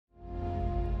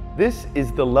This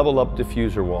is the LVL Up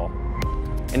Diffuser Wall,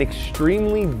 an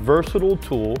extremely versatile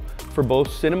tool for both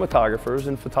cinematographers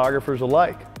and photographers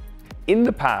alike. In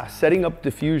the past, setting up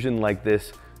diffusion like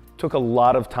this took a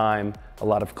lot of time, a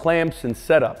lot of clamps and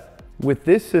setup. With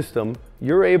this system,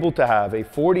 you're able to have a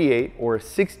 48 or a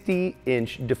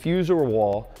 60-inch diffuser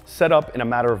wall set up in a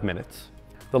matter of minutes.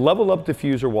 The LVL Up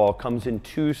Diffuser Wall comes in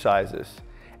two sizes,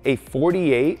 a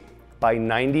 48 by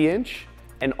 90 inch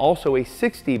and also a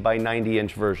 60 by 90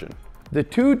 inch version. The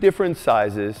two different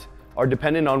sizes are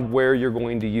dependent on where you're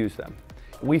going to use them.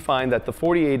 We find that the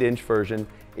 48-inch version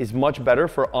is much better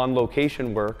for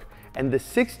on-location work, and the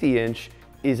 60-inch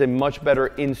is a much better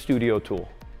in-studio tool.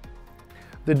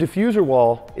 The diffuser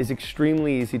wall is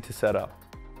extremely easy to set up.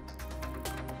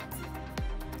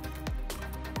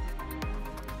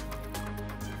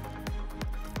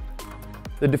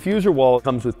 The diffuser wall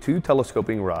comes with two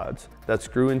telescoping rods that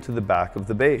screw into the back of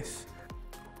the base.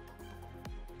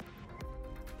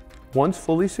 Once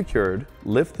fully secured,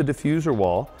 lift the diffuser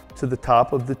wall to the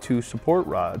top of the two support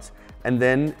rods and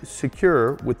then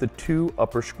secure with the two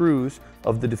upper screws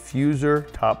of the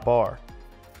diffuser top bar.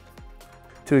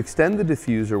 To extend the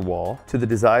diffuser wall to the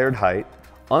desired height,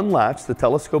 unlatch the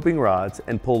telescoping rods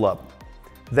and pull up.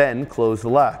 Then close the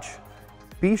latch.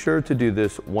 Be sure to do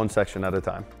this one section at a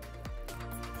time.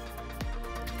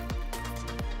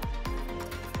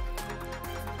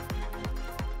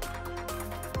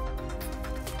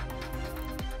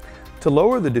 To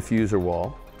lower the diffuser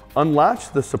wall,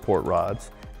 unlatch the support rods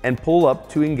and pull up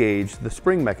to engage the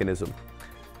spring mechanism.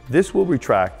 This will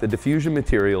retract the diffusion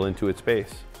material into its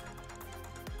base.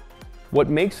 What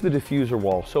makes the diffuser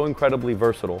wall so incredibly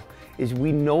versatile is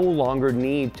we no longer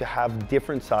need to have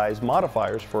different size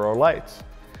modifiers for our lights.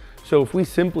 So if we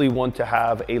simply want to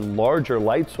have a larger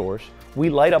light source,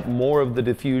 we light up more of the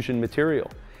diffusion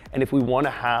material. And if we want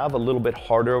to have a little bit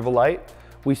harder of a light,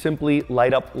 we simply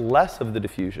light up less of the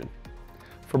diffusion.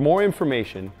 For more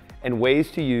information and ways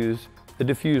to use the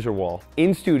diffuser wall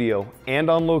in studio and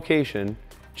on location,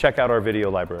 check out our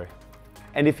video library.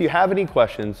 And if you have any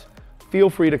questions, feel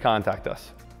free to contact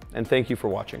us. And thank you for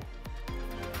watching.